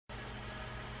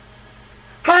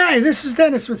Hi, this is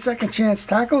Dennis with Second Chance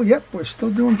Tackle. Yep, we're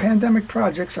still doing pandemic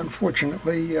projects.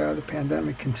 Unfortunately, the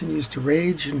pandemic continues to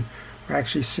rage, and we're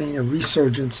actually seeing a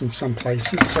resurgence in some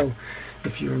places. So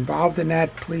if you're involved in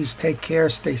that, please take care,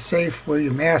 stay safe, wear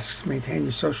your masks, maintain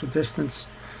your social distance,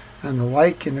 and the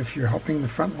like. And if you're helping the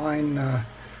frontline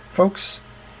folks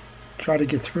try to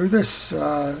get through this,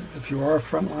 if you are a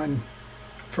frontline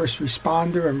first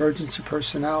responder, emergency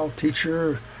personnel,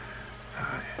 teacher,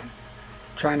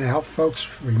 trying to help folks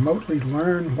remotely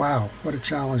learn, wow, what a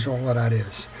challenge all of that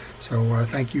is. So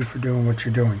thank you for doing what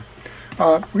you're doing.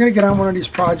 We're going to get on one of these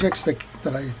projects that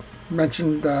I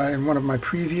mentioned in one of my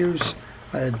previews.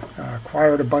 I had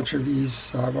acquired a bunch of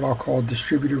these, what I'll call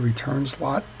distributor returns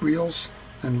lot reels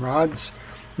and rods.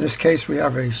 In this case, we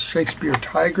have a Shakespeare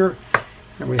Tiger,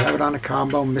 and we have it on a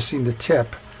combo missing the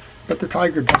tip, but the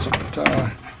Tiger doesn't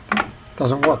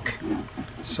work.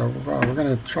 So we're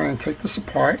going to try and take this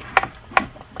apart,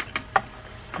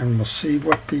 and we'll see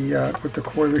what the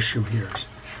core issue here is.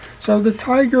 So the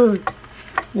Tiger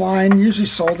line, usually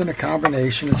sold in a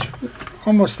combination, is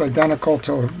almost identical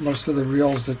to most of the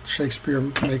reels that Shakespeare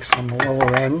makes on the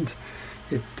lower end.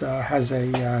 It has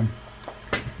a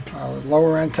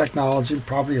lower end technology,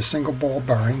 probably a single ball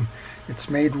bearing.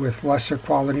 It's made with lesser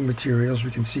quality materials.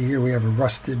 We can see here we have a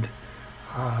rusted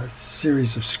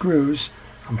series of screws.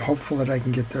 I'm hopeful that I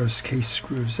can get those case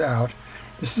screws out.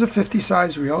 This is a 50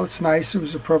 size reel. It's nice. It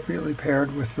was appropriately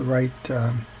paired with the right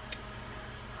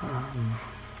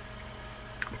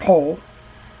pole,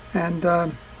 and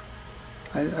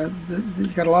you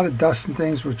got a lot of dust and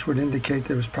things which would indicate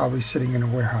that it was probably sitting in a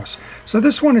warehouse. So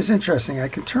this one is interesting. I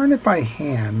can turn it by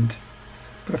hand,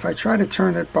 but if I try to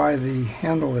turn it by the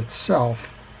handle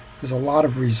itself, there's a lot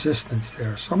of resistance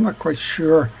there. So I'm not quite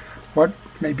sure what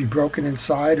may be broken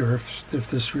inside, or if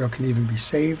this reel can even be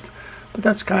saved. But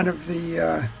that's kind of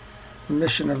the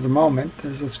mission of the moment,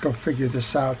 is let's go figure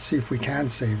this out, see if we can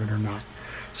save it or not.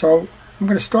 So I'm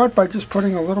going to start by just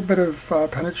putting a little bit of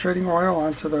penetrating oil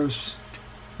onto those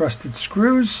rusted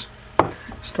screws.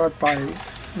 Start by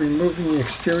removing the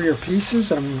exterior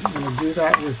pieces, and I'm going to do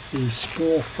that with the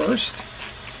spool first.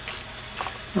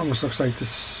 It almost looks like this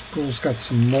spool's got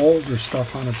some mold or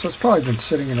stuff on it, so it's probably been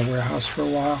sitting in a warehouse for a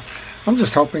while. I'm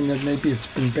just hoping that maybe it's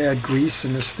been bad grease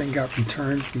and this thing got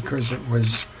returned because it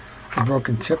was a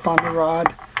broken tip on the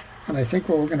rod. And I think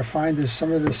what we're going to find is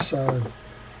some of this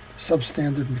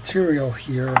substandard material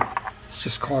here, it's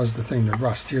just caused the thing to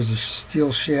rust. Here's a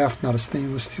steel shaft, not a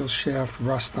stainless steel shaft,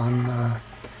 rust on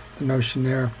the notion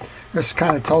there. This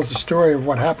kind of tells the story of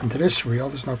what happened to this reel.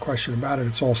 There's no question about it.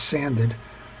 It's all sanded,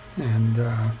 and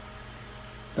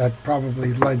that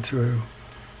probably led to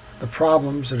the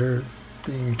problems that are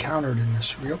being encountered in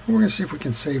this reel. We're going to see if we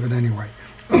can save it anyway.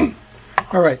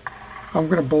 All right, I'm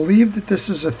going to believe that this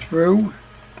is a through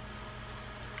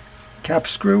cap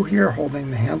screw here holding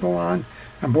the handle on.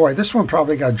 And boy, this one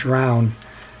probably got drowned,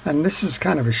 and this is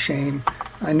kind of a shame.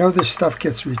 I know this stuff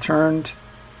gets returned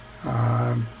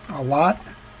a lot,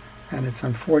 and it's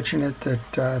unfortunate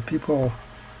that people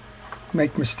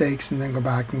make mistakes and then go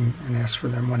back and ask for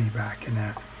their money back in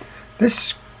that.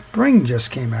 This spring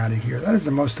just came out of here. That is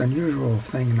the most unusual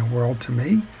thing in the world to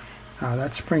me.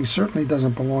 That spring certainly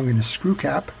doesn't belong in the screw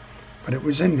cap, but it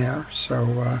was in there.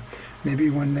 So maybe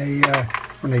when they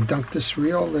dunked this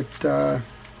reel, it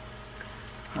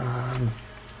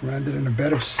landed in a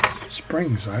bed of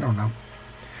springs. I don't know.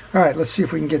 All right, let's see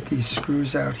if we can get these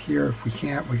screws out here. If we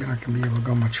can't, we're not going to be able to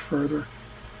go much further.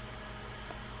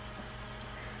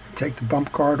 Take the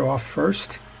bump guard off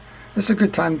first. This is a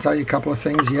good time to tell you a couple of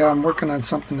things. Yeah, I'm working on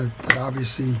something that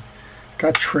obviously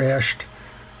got trashed.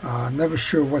 I'm never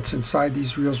sure what's inside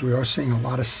these reels. We are seeing a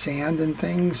lot of sand and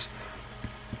things.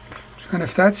 And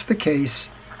if that's the case,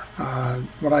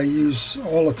 what I use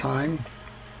all the time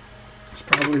is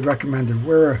probably recommended.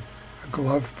 Wear a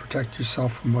glove, protect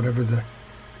yourself from whatever the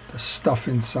stuff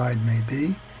inside may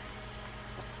be.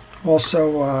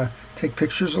 Also, take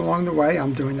pictures along the way.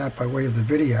 I'm doing that by way of the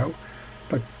video.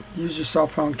 But use your cell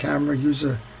phone camera, use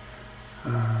a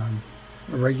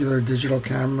regular digital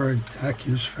camera, heck,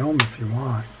 use film if you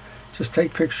want. Just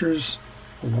take pictures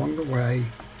along the way,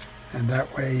 and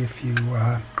that way if you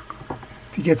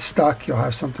get stuck, you'll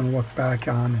have something to look back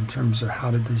on in terms of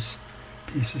how did these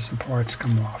pieces and parts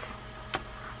come off.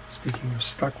 Speaking of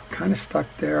stuck, we're kind of stuck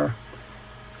there.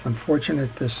 It's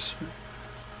unfortunate this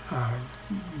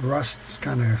rust has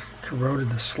kind of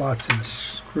corroded the slots in the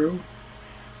screw.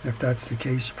 If that's the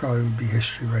case, you probably would be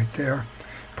history right there.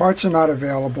 Parts are not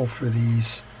available for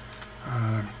these.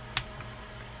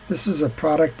 This is a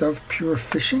product of Pure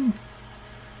Fishing,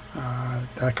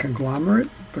 that conglomerate,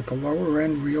 but the lower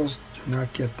end reels do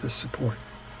not get this support.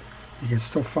 You can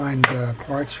still find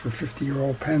parts for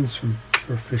 50-year-old pens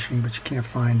for fishing, but you can't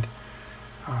find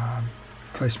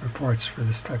replacement parts for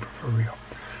this type of a reel.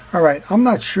 All right, I'm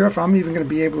not sure if I'm even going to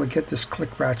be able to get this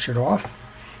click ratchet off.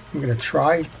 I'm going to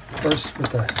try first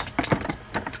with the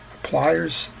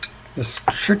pliers. This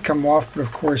should come off, but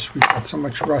of course we've got so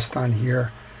much rust on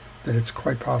here that it's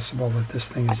quite possible that this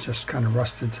thing is just kind of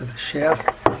rusted to the shaft.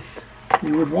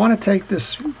 You would want to take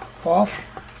this off.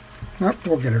 Nope,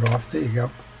 we'll get it off. There you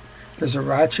go. There's a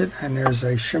ratchet and there's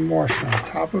a shim washer on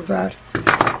top of that.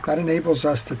 That enables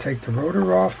us to take the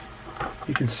rotor off.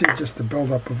 You can see just the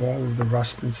buildup of all of the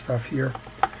rust and stuff here.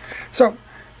 So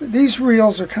these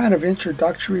reels are kind of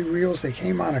introductory reels. They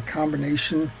came on a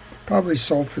combination, probably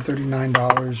sold for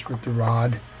 $39 with the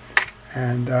rod.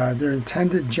 And they're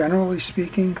intended, generally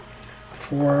speaking,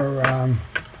 for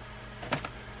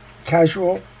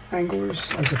casual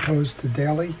anglers as opposed to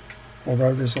daily,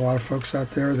 although there's a lot of folks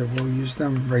out there that will use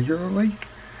them regularly.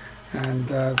 And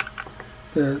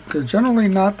they're generally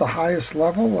not the highest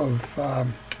level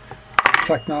of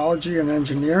technology and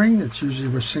engineering. It's usually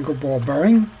with single ball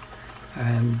bearing,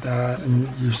 and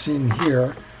you've seen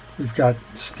here we've got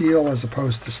steel as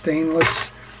opposed to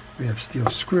stainless. We have steel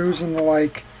screws and the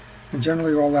like, and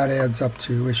generally all that adds up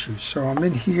to issues. So I'm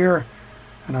in here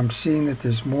and I'm seeing that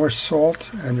there's more salt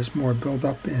and there's more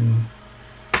buildup in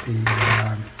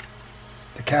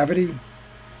the cavity.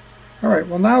 All right,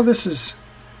 well now this is,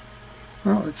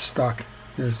 well, it's stuck.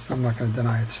 I'm not going to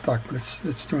deny it's stuck, but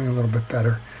it's doing a little bit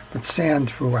better. But sand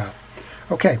throughout.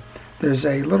 Okay, there's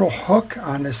a little hook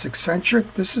on this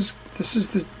eccentric. This is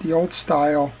the old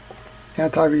style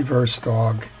anti-reverse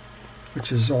dog,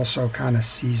 which is also kind of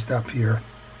seized up here.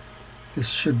 This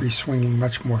should be swinging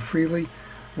much more freely.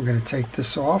 We're going to take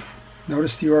this off.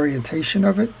 Notice the orientation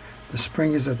of it. The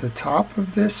spring is at the top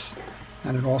of this,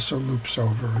 and it also loops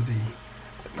over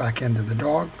the back end of the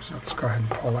dog. So let's go ahead and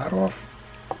pull that off.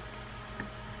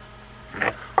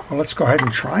 Well, let's go ahead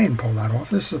and try and pull that off.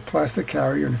 This is a plastic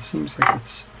carrier, and it seems like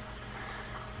it's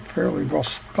fairly well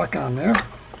stuck on there.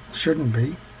 It shouldn't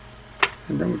be.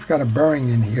 And then we've got a bearing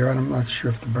in here, and I'm not sure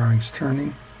if the bearing's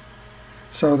turning.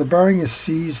 So the bearing is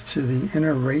seized to the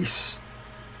inner race.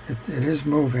 It is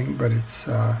moving, but it's,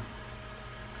 well,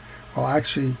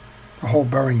 actually, the whole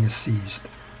bearing is seized.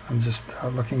 I'm just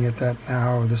looking at that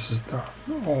now. This is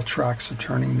all tracks are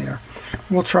turning there.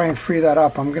 We'll try and free that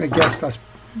up. I'm going to guess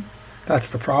that's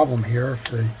the problem here. If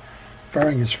the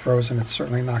bearing is frozen, it's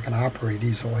certainly not going to operate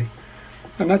easily.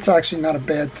 And that's actually not a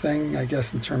bad thing, I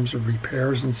guess, in terms of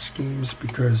repairs and schemes,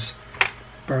 because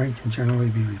bearing can generally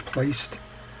be replaced.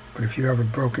 But if you have a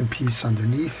broken piece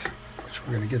underneath, which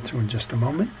we're going to get to in just a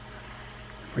moment,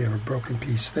 if we have a broken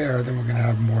piece there, then we're going to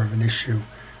have more of an issue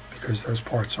because those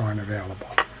parts aren't available.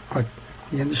 But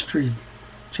the industry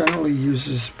generally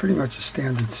uses pretty much a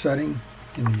standard setting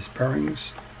in these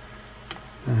bearings.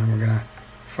 And we're going to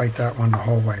fight that one the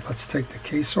whole way. Let's take the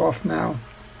case off now.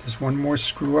 There's one more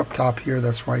screw up top here.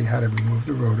 That's why you had to remove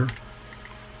the rotor.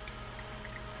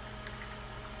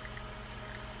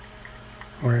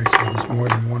 What did I say? There's more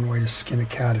than one way to skin a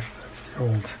cat, if that's the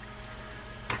old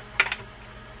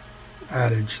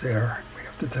adage there. We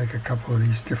have to take a couple of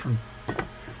these different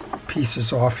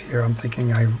pieces off here. I'm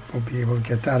thinking I will be able to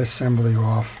get that assembly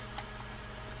off.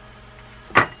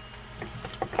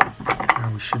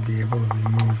 Now we should be able to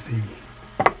remove the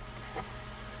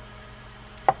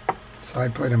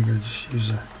side plate. I'm going to just use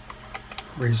a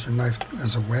razor knife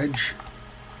as a wedge.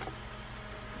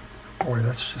 Boy,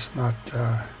 that's just not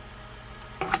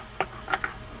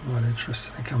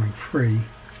interested in coming free.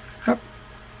 Yep.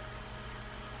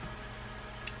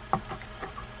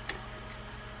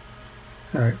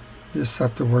 Alright, just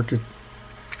have to work it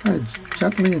kind of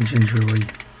gently and gingerly.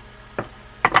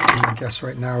 And my guess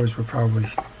right now is we're probably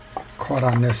caught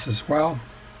on this as well.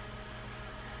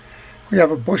 We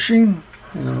have a bushing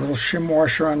and a little shim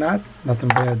washer on that. Nothing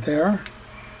bad there.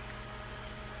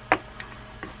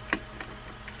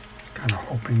 Kind of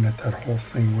hoping that that whole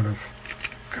thing would have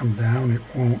come down. It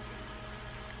won't.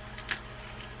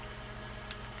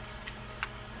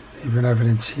 Even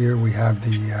evidence here, we have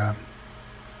the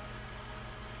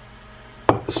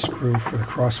screw for the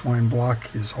crosswind block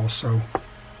is also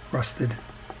rusted.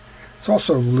 It's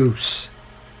also loose,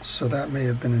 so that may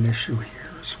have been an issue here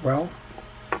as well.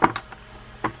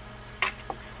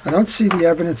 I don't see the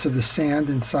evidence of the sand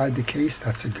inside the case.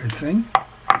 That's a good thing.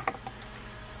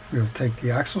 We'll take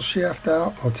the axle shaft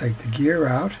out. We'll take the gear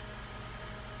out.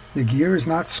 The gear is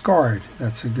not scarred.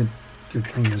 That's a good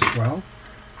thing as well.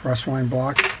 Crosswind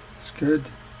block is good.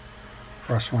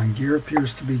 Crosswind gear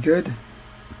appears to be good.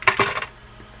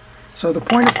 So the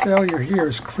point of failure here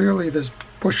is clearly this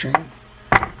bushing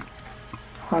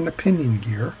on the pinion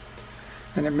gear,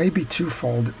 and it may be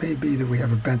twofold. It may be that we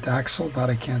have a bent axle, that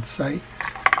I can't say.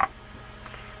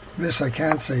 This I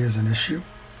can say is an issue,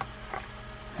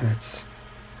 and it's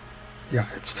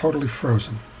totally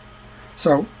frozen.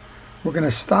 So we're going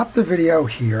to stop the video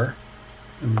here.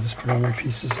 Let me just put all my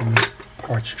pieces in this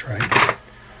parts tray.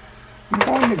 I'm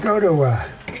going to go to a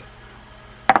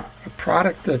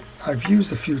product that I've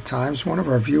used a few times. One of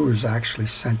our viewers actually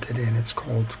sent it in. It's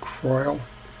called Croyle,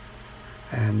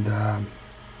 and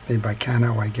made by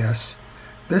Cano, I guess.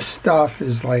 This stuff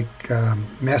is like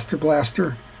Master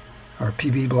Blaster or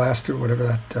PB Blaster,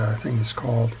 whatever that thing is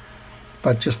called,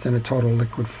 but just in a total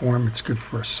liquid form. It's good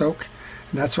for a soak,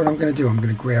 and that's what I'm going to do. I'm going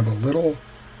to grab a little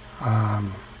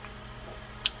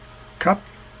cup,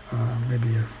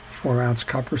 maybe a 4-ounce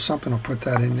cup or something. I'll put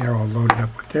that in there. I'll load it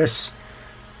up with this.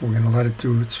 We're going to let it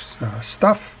do its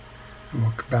stuff, and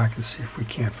we'll come back and see if we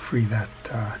can't free that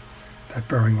that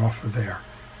bearing off of there,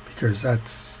 because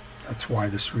that's why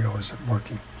this reel isn't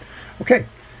working. Okay,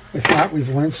 if not, we've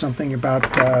learned something about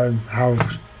how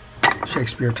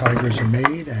Shakespeare Tigers are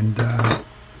made, and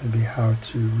maybe how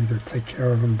to either take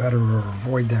care of them better or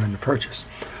avoid them in the purchase.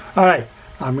 All right,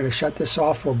 I'm going to shut this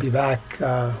off. We'll be back.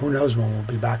 Who knows when we'll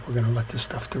be back. We're going to let this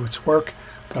stuff do its work,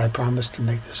 but I promise to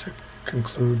make this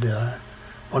conclude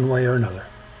one way or another.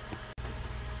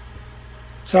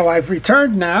 So I've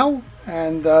returned now,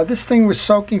 and this thing was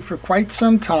soaking for quite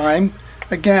some time.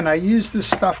 Again, I used this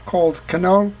stuff called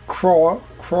Croyle,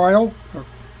 or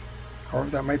however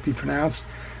that might be pronounced.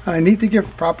 And I need to give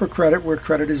proper credit where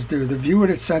credit is due. The viewer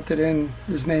that sent it in,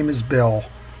 his name is Bill.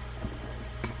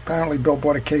 Apparently Bill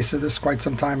bought a case of this quite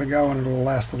some time ago, and it'll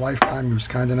last a lifetime. He was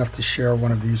kind enough to share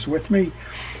one of these with me.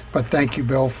 But thank you,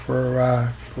 Bill,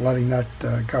 for letting that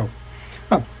go.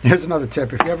 Oh, here's another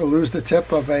tip. If you ever lose the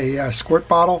tip of a squirt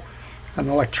bottle, an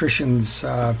electrician's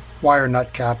wire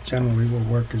nut cap generally will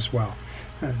work as well.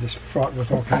 Just fraught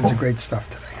with all kinds of great stuff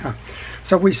today. Huh?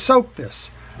 So we soaked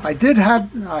this. I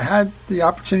had the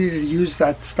opportunity to use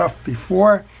that stuff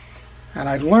before, and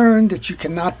I learned that you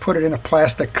cannot put it in a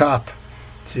plastic cup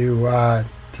to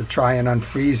try and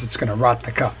unfreeze. It's going to rot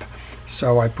the cup.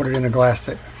 So I put it in a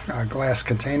glass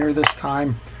container this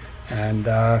time, and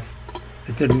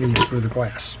it didn't eat through the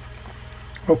glass.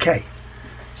 Okay,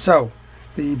 so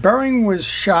the bearing was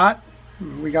shot.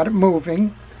 We got it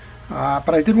moving.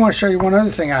 But I did want to show you one other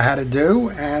thing I had to do,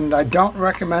 and I don't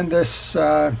recommend this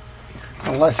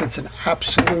unless it's an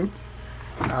absolute,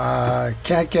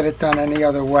 can't get it done any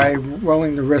other way,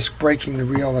 willing to risk breaking the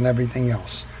reel and everything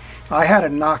else. I had to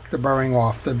knock the bearing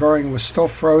off. The bearing was still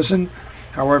frozen,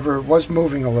 however it was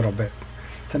moving a little bit.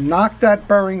 To knock that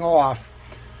bearing off,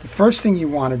 the first thing you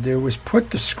want to do is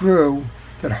put the screw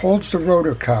that holds the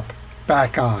rotor cup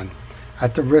back on,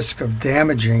 at the risk of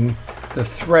damaging the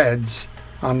threads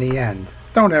on the end.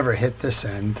 Don't ever hit this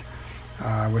end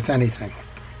with anything.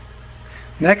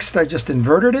 Next, I just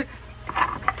inverted it.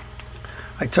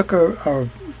 I took a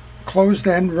closed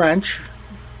end wrench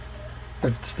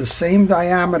that's the same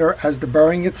diameter as the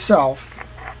bearing itself,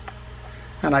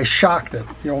 and I shocked it,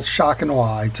 the old shock and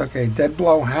awe. I took a dead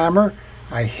blow hammer.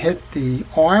 I hit the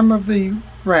arm of the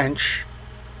wrench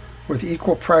with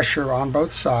equal pressure on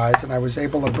both sides, and I was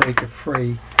able to break it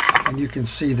free, and you can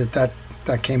see that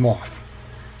came off.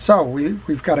 So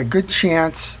we've got a good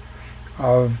chance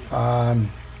of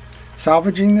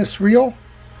salvaging this reel,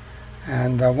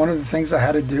 and one of the things I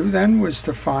had to do then was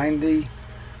to find the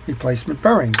replacement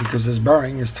bearing, because this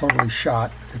bearing is totally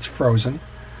shot. It's frozen,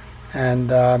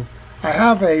 and I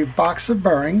have a box of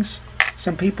bearings.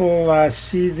 Some people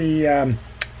see the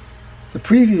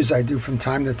previews I do from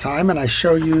time to time, and I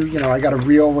show you, I got a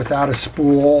reel without a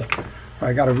spool, or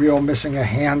I got a reel missing a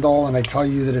handle, and I tell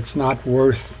you that it's not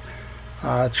worth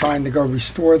trying to go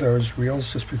restore those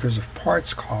reels just because of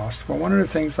parts cost. Well, one of the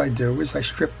things I do is I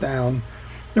strip down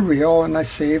the reel, and I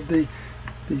save the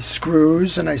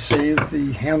screws, and I save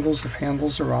the handles if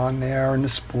handles are on there, and the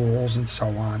spools and so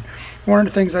on. One of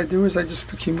the things I do is I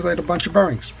just accumulate a bunch of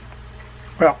bearings.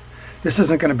 Well, this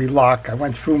isn't going to be luck. I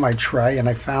went through my tray and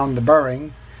I found the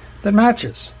bearing that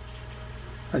matches.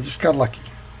 I just got lucky.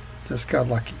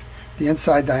 The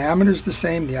inside diameter is the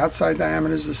same, the outside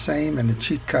diameter is the same, and the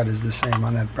cheek cut is the same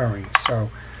on that bearing. So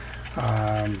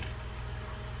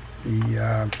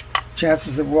the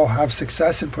chances that we'll have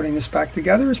success in putting this back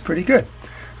together is pretty good.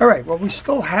 All right, well, we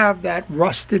still have that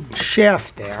rusted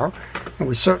shaft there, and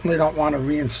we certainly don't want to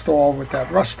reinstall with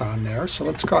that rust on there. So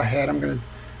let's go ahead. I'm going to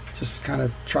just kind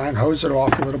of try and hose it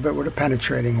off a little bit with a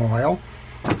penetrating oil.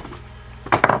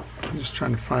 I'm just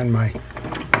trying to find my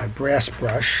brass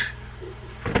brush.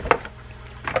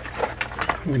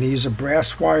 I'm going to use a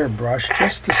brass wire brush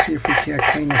just to see if we can't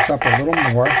clean this up a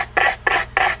little more.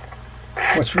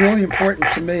 What's really important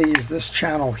to me is this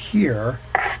channel here,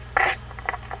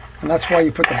 and that's why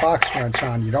you put the box wrench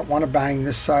on. You don't want to bang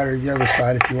this side or the other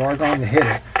side if you are going to hit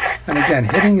it. And again,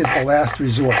 hitting is the last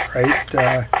resort,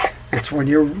 right? It's when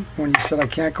you said I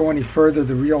can't go any further,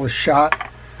 the reel is shot,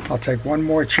 I'll take one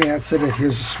more chance at it.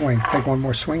 Here's a swing. Take one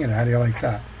more swing at it. How do you like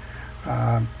that?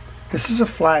 This is a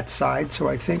flat side, so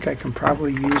I think I can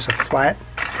probably use a flat,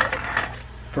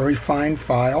 very fine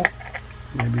file.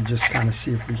 Maybe just kind of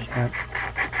see if we can't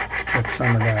get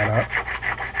some of that up.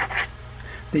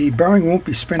 The bearing won't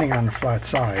be spinning on the flat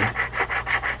side.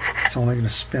 It's only going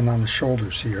to spin on the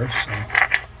shoulders here, so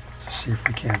let's see if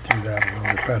we can't do that a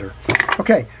little bit better.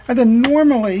 Okay, and then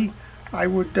normally I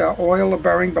would oil a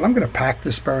bearing, but I'm going to pack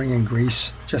this bearing in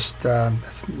grease. Just,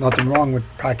 there's nothing wrong with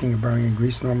packing a bearing in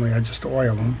grease. Normally I just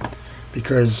oil them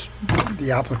because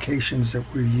the applications that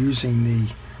we're using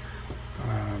the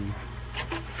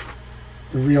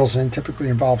reels in typically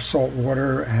involve salt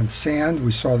water and sand.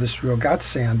 We saw this reel got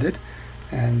sanded,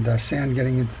 and sand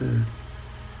getting into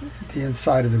the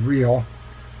inside of the reel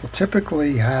will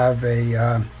typically have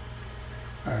a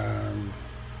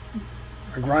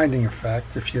grinding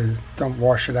effect if you don't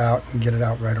wash it out and get it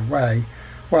out right away.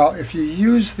 Well, if you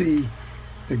use the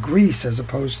grease as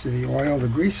opposed to the oil, the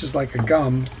grease is like a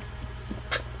gum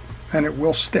and it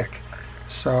will stick.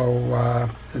 So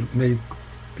it may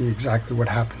be exactly what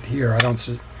happened here. I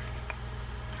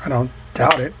don't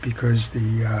doubt it, because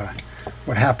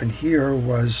what happened here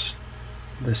was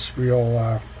this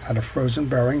reel had a frozen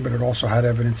bearing, but it also had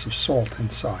evidence of salt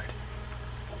inside.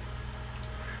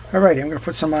 Alright, I'm going to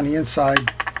put some on the inside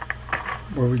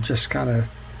where we just kind of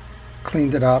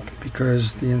cleaned it up,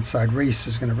 because the inside race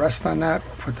is going to rest on that.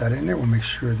 We'll put that in there. We'll make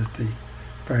sure that the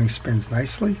bearing spins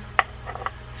nicely.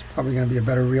 It's probably going to be a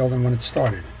better reel than when it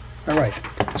started. Alright,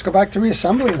 let's go back to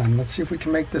reassembly then. Let's see if we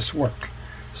can make this work.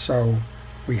 So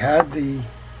we had the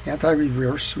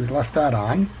anti-reverse. We left that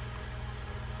on.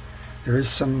 There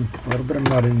is a little bit of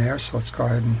mud in there, so let's go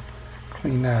ahead and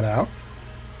clean that out.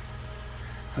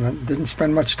 And I didn't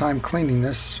spend much time cleaning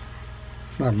this.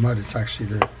 It's not mud, it's actually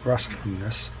the rust from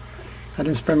this. I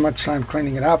didn't spend much time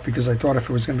cleaning it out because I thought if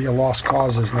it was going to be a lost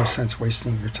cause, there's no sense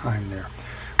wasting your time there.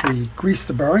 We greased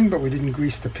the bearing, but we didn't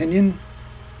grease the pinion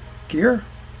gear.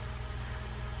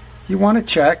 You want to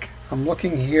check. I'm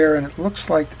looking here, and it looks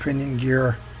like the pinion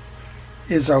gear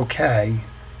is okay.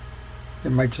 It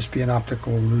might just be an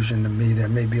optical illusion to me. There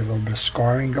may be a little bit of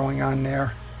scarring going on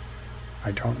there.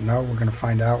 I don't know. We're going to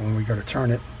find out when we go to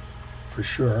turn it for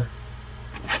sure.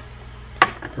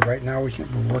 But right now we're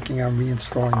working on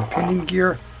reinstalling the pinion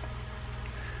gear.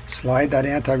 Slide that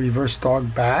anti-reverse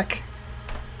dog back.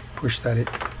 Push that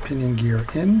pinion gear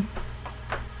in.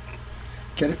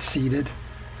 Get it seated.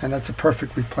 And that's a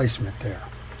perfect replacement there.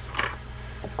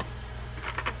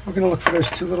 We're going to look for those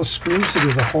two little screws. That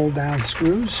are the hold down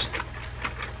screws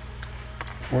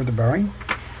for the bearing.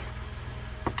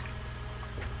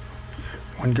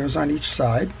 One goes on each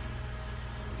side.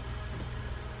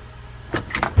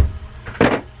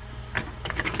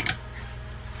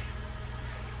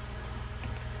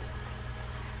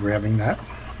 Grabbing that.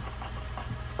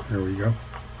 There we go.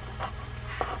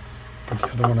 Put the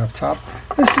other one up top.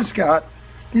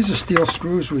 These are steel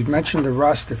screws. We've mentioned the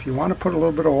rust. If you want to put a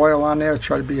little bit of oil on there,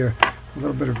 try to be a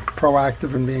little bit of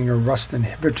proactive in being a rust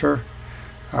inhibitor.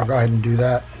 I'll go ahead and do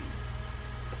that.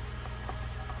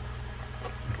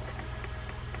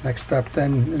 Next up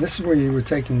then, and this is where you were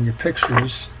taking your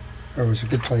pictures. It was a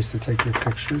good place to take your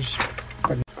pictures.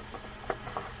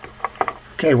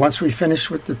 Okay, once we finished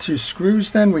with the two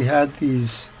screws, then we had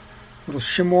these little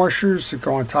shim washers that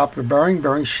go on top of the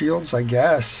bearing shields, I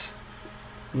guess.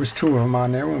 There was two of them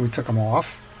on there when we took them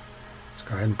off. Let's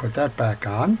go ahead and put that back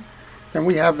on. Then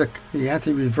we have the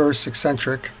anti-reverse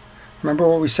eccentric. Remember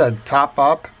what we said, top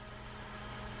up,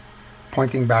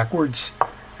 pointing backwards,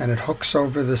 and it hooks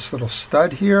over this little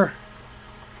stud here.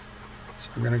 So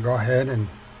we're going to go ahead, and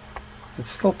it's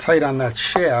still tight on that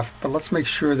shaft, but let's make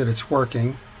sure that it's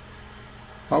working.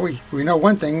 Well, we know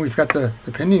one thing, we've got the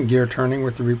pinion gear turning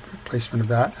with the replacement of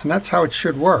that, and that's how it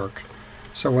should work.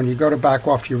 So when you go to back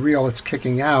off your reel, it's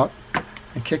kicking out,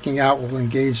 and kicking out will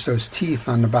engage those teeth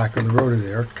on the back of the rotor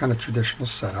there. Kind of traditional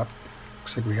setup.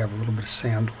 Looks like we have a little bit of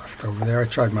sand left over there. I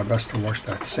tried my best to wash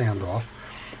that sand off.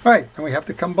 All right, and we have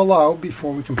to come below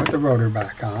before we can put the rotor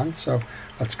back on. So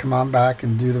let's come on back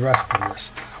and do the rest of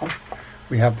this now.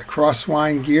 We have the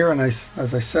crosswind gear, and as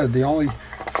I said, the only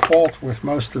fault with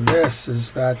most of this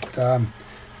is that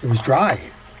it was dry,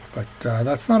 but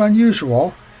that's not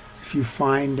unusual. If you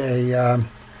find an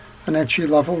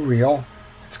entry-level reel,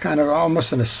 it's kind of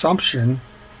almost an assumption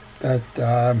that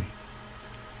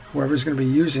whoever's going to be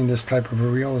using this type of a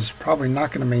reel is probably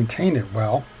not going to maintain it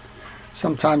well.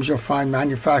 Sometimes you'll find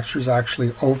manufacturers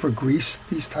actually over-grease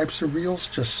these types of reels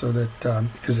just so that,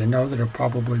 because they know that it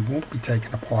probably won't be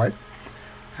taken apart,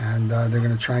 and they're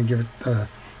going to try and give it the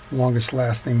longest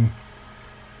lasting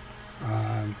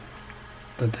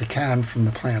that they can from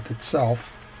the plant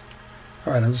itself.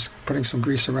 Alright, I'm just putting some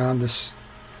grease around this.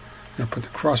 I'm going to put the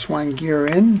crosswind gear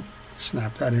in,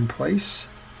 snap that in place.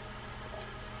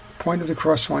 The point of the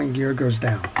crosswind gear goes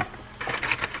down.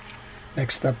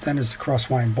 Next step then is the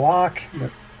crosswind block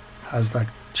that has that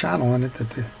channel in it that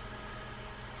the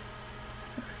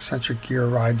eccentric gear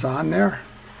rides on there.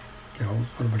 Get a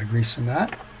little bit of grease in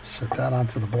that. Set that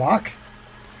onto the block.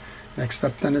 Next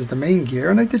step then is the main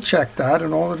gear, and I did check that,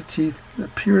 and all of the teeth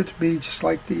appear to be just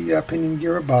like the pinion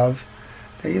gear above.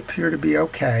 They appear to be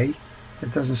okay.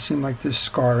 It doesn't seem like there's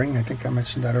scarring. I think I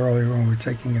mentioned that earlier when we were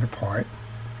taking it apart.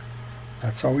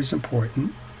 That's always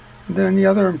important. And then the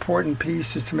other important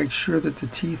piece is to make sure that the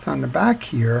teeth on the back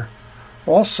here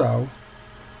also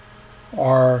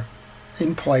are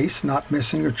in place, not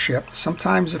missing or chipped.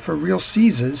 Sometimes if a reel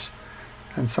seizes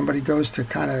and somebody goes to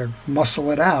kind of muscle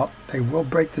it out, they will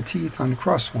break the teeth on the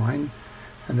crosswind,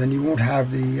 and then you won't have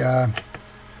the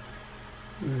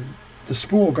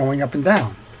spool going up and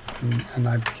down. And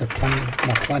I get plenty,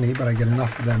 not plenty, but I get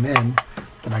enough of them in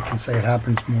that I can say it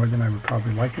happens more than I would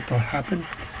probably like it to happen.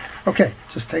 Okay,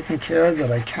 just taking care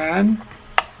that I can.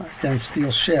 Again, steel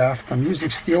shaft. I'm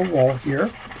using steel wool here,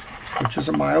 which is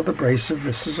a mild abrasive.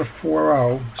 This is a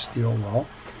 4.0 steel wool.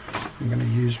 I'm going to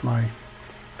use my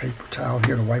paper towel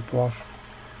here to wipe off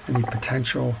any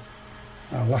potential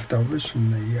leftovers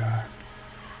from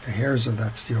the hairs of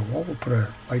that steel wool. We'll put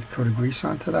a light coat of grease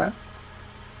onto that.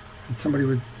 And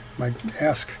somebody might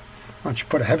ask, why don't you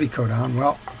put a heavy coat on?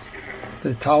 Well,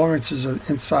 the tolerances are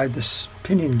inside this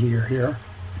pinion gear here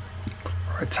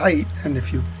are tight, and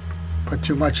if you put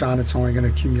too much on, it's only going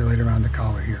to accumulate around the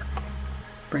collar here.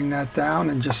 Bring that down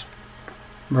and just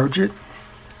merge it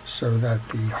so that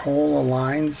the hole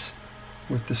aligns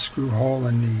with the screw hole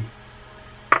in the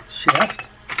shaft.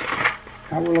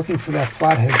 Now we're looking for that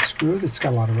flathead screw that's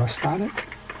got a lot of rust on it.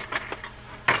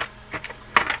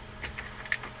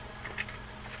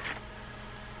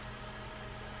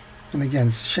 And again,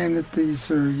 it's a shame that these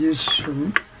are used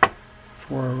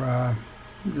for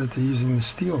that they're using the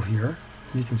steel here.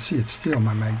 And you can see it's steel.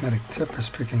 My magnetic tip is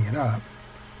picking it up.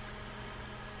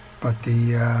 But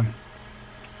I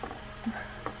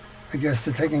guess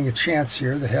they're taking a chance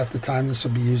here that half the time this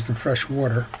will be used in fresh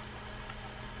water.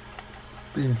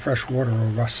 But even fresh water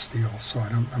will rust steel, so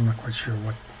I'm not quite sure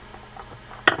what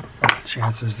the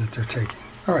chances that they're taking.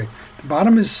 All right, the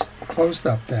bottom is closed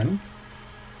up then.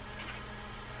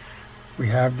 We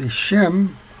have the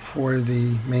shim for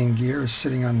the main gear is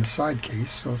sitting on the side case,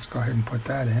 so let's go ahead and put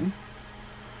that in.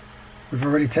 We've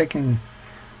already taken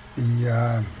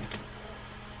the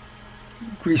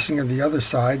greasing of the other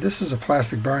side. This is a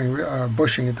plastic bearing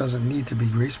bushing. It doesn't need to be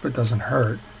greased, but it doesn't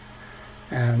hurt.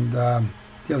 And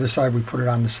the other side, we put it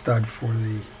on the stud for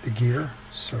the gear,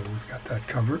 so we've got that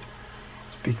covered.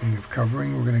 Speaking of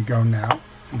covering, we're going to go now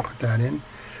and put that in.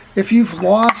 If you've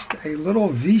lost a little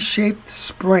V-shaped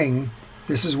spring,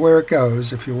 this is where it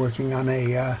goes. If you're working on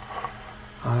the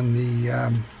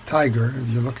Tiger, if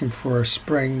you're looking for a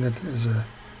spring that is a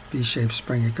V-shaped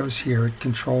spring, it goes here. It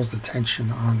controls the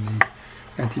tension on the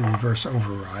anti-reverse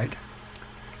override.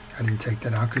 I didn't take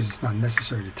that out because it's not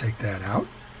necessary to take that out.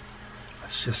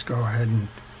 Let's just go ahead and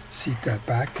seat that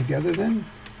back together then.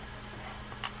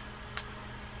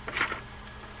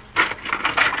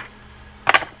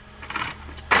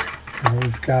 Now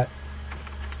we've got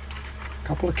a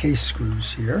couple of case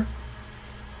screws here.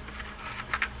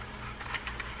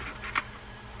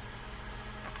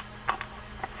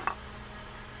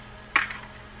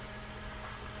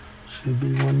 Should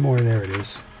be one more. There it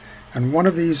is. And one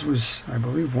of these was, I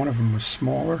believe one of them was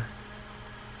smaller.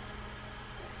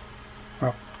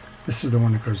 Well, this is the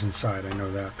one that goes inside. I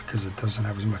know that because it doesn't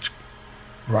have as much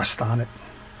rust on it.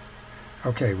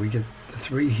 Okay, we get the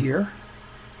 3 here.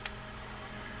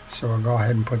 So I'll go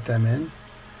ahead and put them in.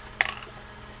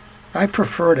 I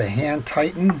prefer to hand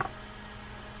tighten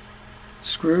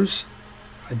screws.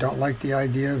 I don't like the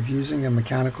idea of using a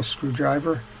mechanical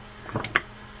screwdriver.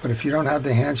 But if you don't have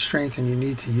the hand strength and you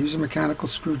need to use a mechanical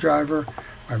screwdriver,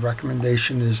 my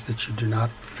recommendation is that you do not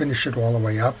finish it all the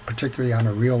way up, particularly on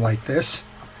a reel like this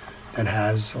that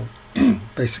has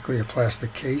basically a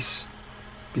plastic case,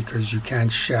 because you can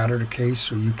shatter the case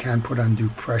or you can put undue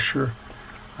pressure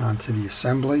onto the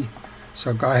assembly.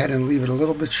 So go ahead and leave it a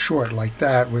little bit short like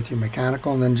that with your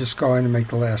mechanical, and then just go in and make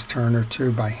the last turn or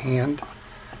two by hand.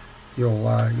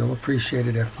 You'll appreciate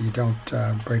it after you don't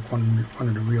break one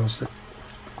of the reels that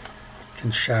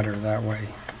can shatter that way.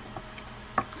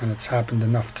 And it's happened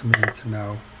enough to me to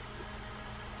know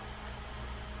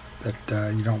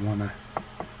that you don't want to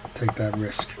take that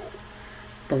risk.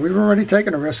 But we've already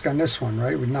taken a risk on this one,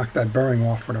 right? We knocked that bearing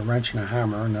off with a wrench and a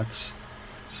hammer, and that's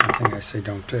something I say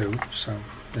don't do. So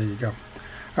there you go.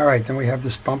 All right, then we have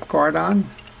this bump guard on.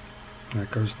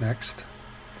 That goes next.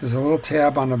 There's a little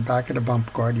tab on the back of the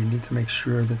bump guard. You need to make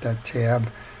sure that that tab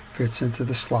fits into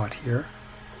the slot here.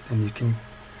 And you can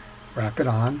wrap it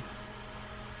on.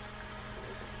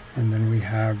 And then we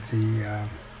have the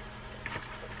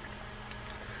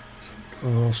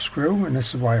little screw. And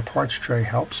this is why a parts tray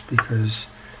helps, because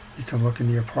you can look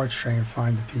into your parts tray and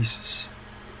find the pieces.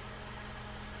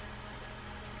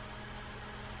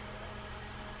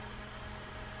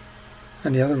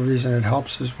 And the other reason it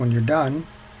helps is when you're done,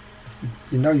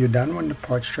 you know you're done when the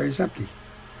parts tray is empty.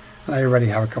 And I already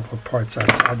have a couple of parts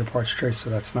outside the parts tray, so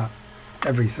that's not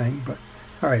everything. But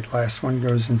all right, last one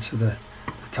goes into the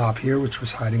top here, which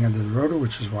was hiding under the rotor,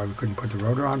 which is why we couldn't put the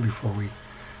rotor on before we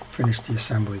finished the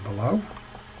assembly below.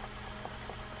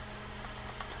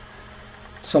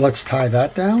 So let's tie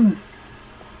that down.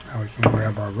 Now we can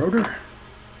grab our rotor.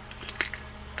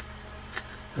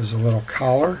 There's a little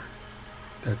collar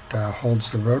that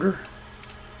holds the rotor.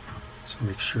 So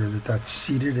make sure that that's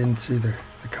seated into the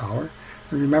collar.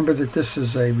 And remember that this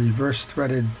is a reverse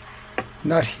threaded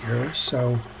nut here,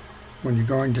 so when you're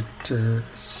going to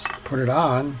put it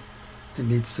on, it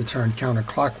needs to turn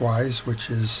counterclockwise,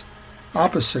 which is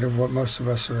opposite of what most of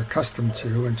us are accustomed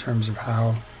to in terms of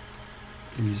how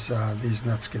these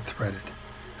nuts get threaded.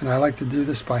 And I like to do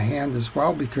this by hand as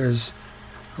well, because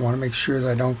I want to make sure that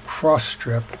I don't cross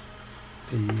strip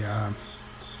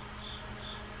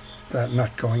that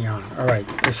nut going on. All right,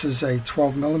 this is a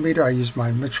 12 millimeter. I use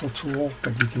my Mitchell tool,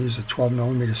 but you can use a 12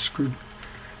 millimeter screw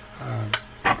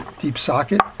deep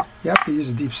socket. You have to use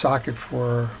a deep socket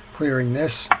for clearing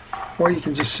this, or you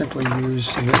can just simply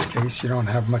use, in this case, you don't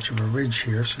have much of a ridge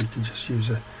here, so you can just use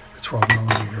a 12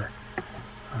 millimeter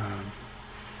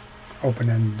open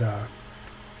end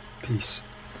piece.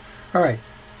 All right,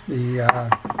 there's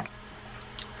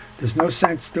no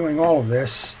sense doing all of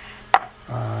this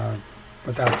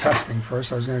without testing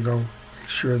first. I was going to go make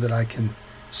sure that I can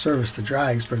service the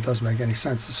drags, but it doesn't make any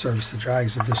sense to service the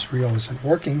drags if this reel isn't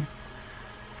working.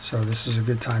 So this is a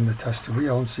good time to test the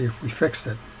reel and see if we fixed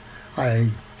it. I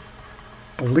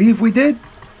believe we did,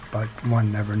 but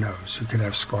one never knows. You could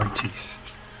have scarred teeth.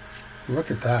 Look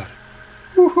at that.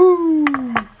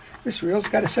 Woohoo! This reel's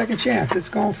got a second chance. It's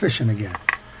going fishing again.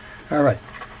 All right,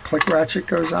 click ratchet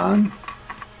goes on.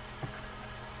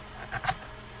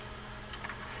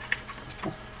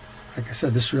 Like I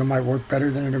said, this reel might work better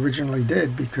than it originally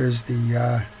did, because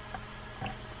that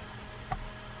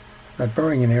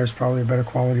bearing in there is probably a better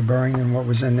quality bearing than what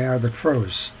was in there that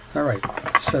froze. All right,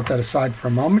 set that aside for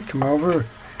a moment. Come over.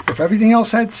 If everything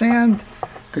else had sand,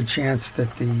 good chance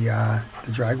that the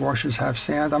drag washers have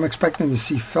sand. I'm expecting to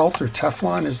see felt or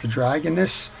Teflon as the drag in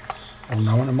this. I'll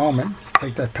know in a moment.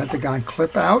 Take that Pentagon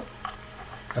clip out.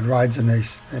 That rides in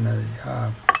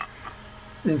a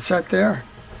inset there.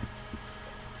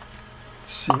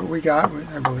 Let's see what we got.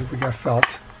 I believe we got felt.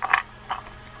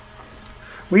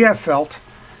 We have felt,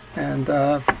 and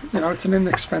you know, it's an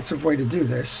inexpensive way to do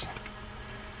this.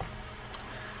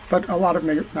 But a lot of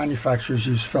manufacturers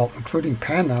use felt, including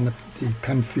Penn on the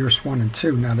Penn Fierce 1 and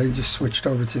 2. Now they just switched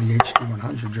over to the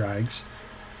HD100 drags.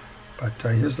 But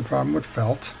here's the problem with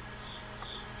felt.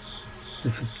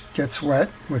 If it gets wet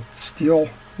with steel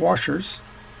washers,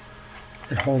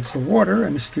 it holds the water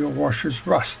and the steel washers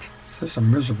rust. So this is a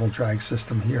miserable drag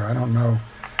system here. I don't know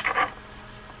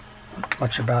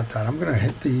much about that. I'm going to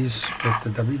hit these with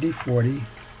the WD-40.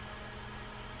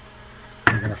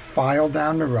 I'm going to file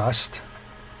down the rust.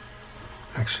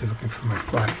 Actually looking for my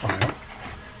flat file,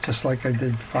 just like I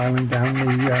did filing down the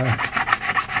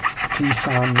piece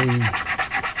on the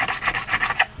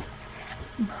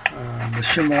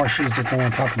shim washers that go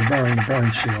on top of the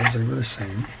bearing shields. They were the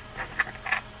same.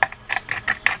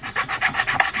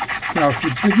 Now, if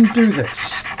you didn't do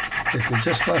this, if you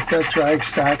just left that drag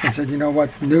stack and said, you know what,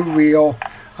 new reel,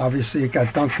 obviously it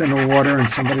got dunked in the water and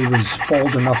somebody was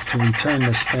bold enough to return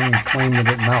this thing and claim that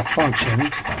it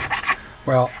malfunctioned,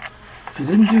 well, if you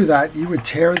didn't do that, you would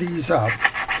tear these up.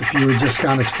 If you had just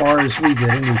gone as far as we did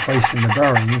in replacing the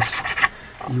bearings,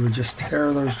 you would just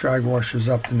tear those drag washers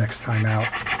up the next time out,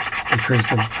 because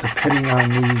the pitting on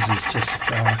these is just,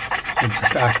 they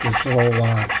just act as little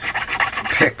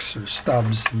picks or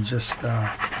stubs and just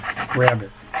grab it.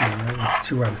 It's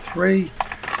 2 out of 3.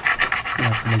 I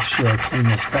have to make sure I clean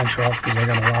this bench off because I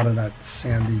got a lot of that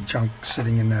sandy junk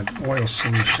sitting in that oil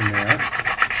solution there.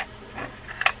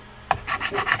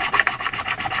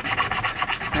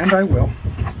 And I will.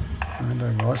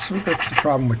 That's the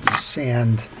problem with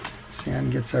sand.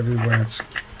 Sand gets everywhere. It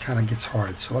kind of gets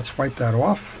hard. So let's wipe that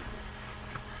off.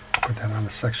 Put that on a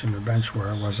section of the bench where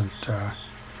I wasn't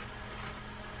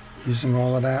using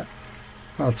all of that.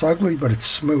 Well, it's ugly, but it's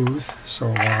smooth, so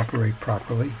it will operate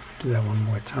properly. Do that one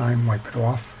more time. Wipe it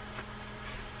off.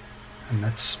 And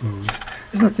that's smooth.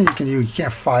 There's nothing you can do. You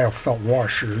can't file felt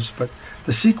washers, but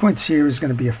the sequence here is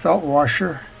going to be a felt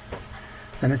washer.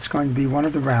 Then it's going to be one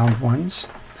of the round ones.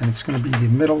 And it's going to be the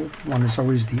middle one is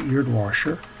always the eared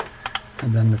washer.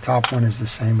 And then the top one is the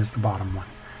same as the bottom one.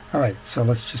 Alright, so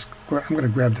let's just, I'm going to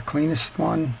grab the cleanest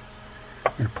one.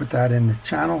 I'm going to put that in the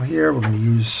channel here. We're going to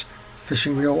use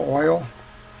fishing reel oil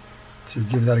to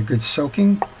give that a good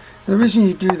soaking. And the reason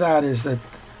you do that is that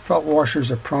felt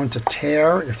washers are prone to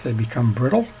tear if they become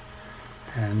brittle.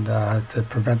 And to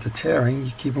prevent the tearing,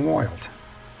 you keep them oiled.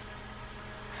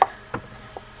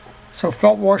 So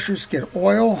felt washers get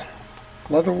oil.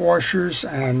 Leather washers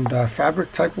and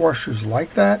fabric type washers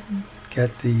like that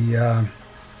get the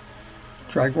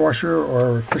drag washer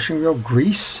or fishing reel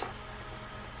grease,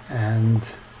 and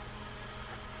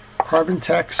carbon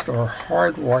text or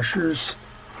hard washers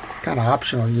kind of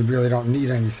optional. You really don't need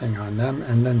anything on them.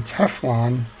 And then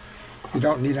Teflon, you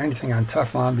don't need anything on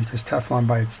Teflon because Teflon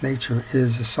by its nature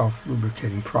is a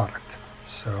self-lubricating product.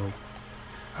 So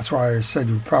that's why I said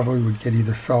you probably would get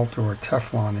either felt or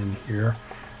Teflon in here.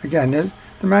 Again,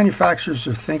 the manufacturers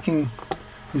are thinking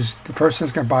the person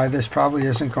who's going to buy this probably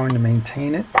isn't going to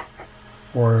maintain it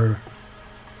or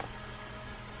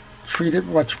treat it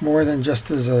much more than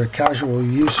just as a casual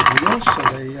use reel, so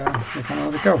they kind of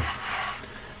let it go. And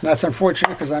that's unfortunate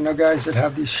because I know guys that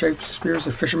have these Shakespeares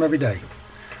that fish them every day.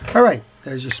 Alright,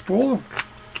 there's your spool.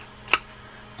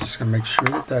 Just going to make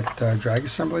sure that drag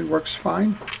assembly works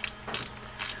fine.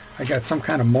 I got some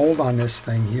kind of mold on this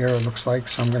thing here, it looks like,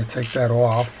 so I'm going to take that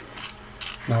off.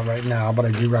 Not right now, but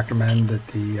I do recommend that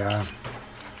the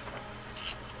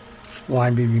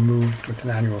line be removed with an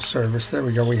annual service. There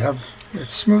we go.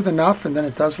 It's smooth enough, and then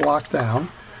it does lock down.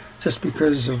 Just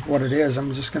because of what it is,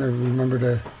 I'm just going to remember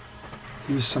to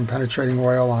use some penetrating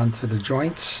oil onto the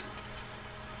joints.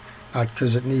 Not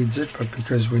because it needs it, but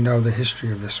because we know the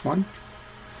history of this one.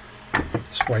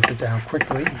 Just wipe it down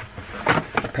quickly.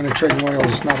 Penetrating oil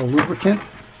is not a lubricant.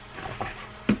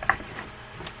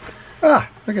 Ah,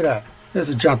 look at that. There's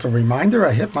a gentle reminder.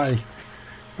 I hit my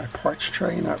parts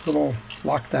tray and that little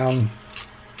lockdown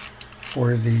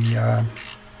for the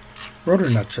rotor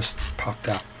nut just popped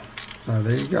out.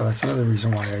 There you go. That's another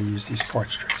reason why I use these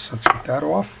parts trays. So let's get that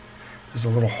off. There's a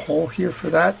little hole here for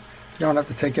that. You don't have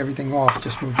to take everything off.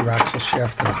 Just move your axle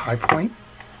shaft to the high point.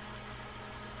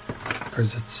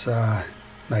 Because it's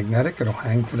magnetic, it'll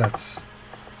hang to that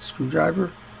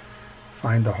screwdriver.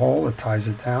 Find the hole it ties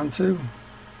it down to.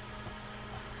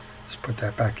 Just put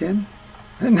that back in.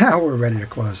 And now we're ready to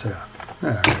close it up.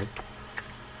 Alright.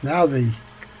 Now the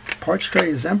parts tray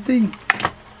is empty.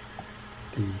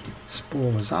 The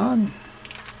spool is on.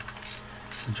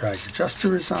 The drag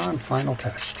adjuster is on. Final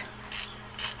test.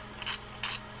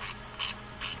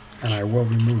 And I will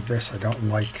remove this. I don't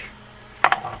like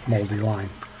moldy line.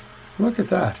 Look at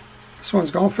that. This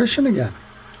one's going fishing again.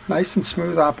 Nice and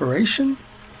smooth operation.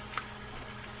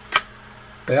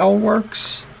 Bail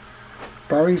works.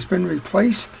 Bearing's been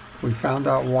replaced. We found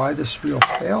out why this reel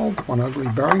failed. One ugly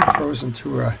bearing throws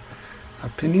into a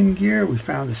pinion gear. We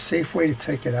found a safe way to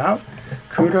take it out.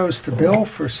 Kudos to Bill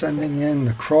for sending in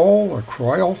the Kroll or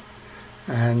Croyle.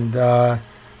 And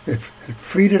it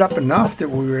freed it up enough that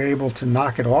we were able to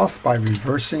knock it off by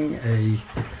reversing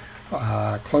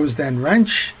a closed end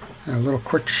wrench. And a little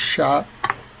quick shot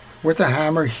with a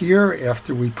hammer here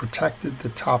after we protected the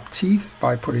top teeth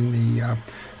by putting the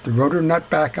rotor nut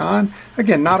back on.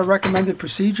 Again, not a recommended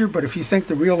procedure, but if you think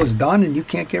the reel is done and you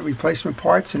can't get replacement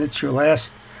parts and it's your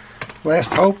last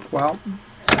hope, well,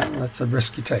 that's a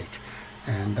risk you take.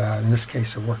 And in this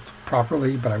case it worked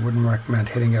properly, but I wouldn't recommend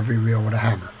hitting every reel with a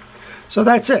hammer. So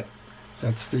that's it.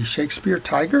 That's the Shakespeare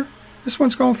Tiger. This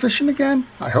one's going fishing again.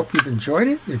 I hope you've enjoyed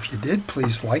it. If you did,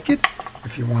 please like it.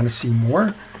 If you want to see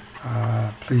more,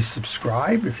 please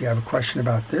subscribe. If you have a question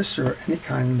about this or any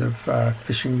kind of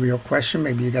fishing reel question,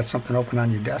 maybe you got something open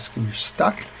on your desk and you're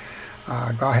stuck,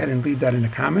 go ahead and leave that in the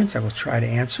comments. I will try to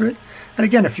answer it. And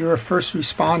again, if you're a first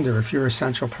responder, if you're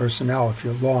essential personnel, if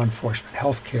you're law enforcement,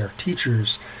 healthcare,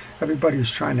 teachers, everybody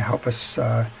who's trying to help us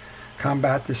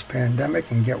combat this pandemic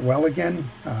and get well again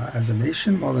as a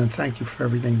nation, well then thank you for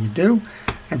everything you do.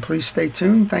 And please stay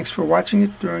tuned. Thanks for watching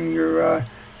it during your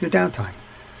downtime.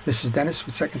 This is Dennis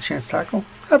with Second Chance Tackle.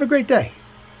 Have a great day.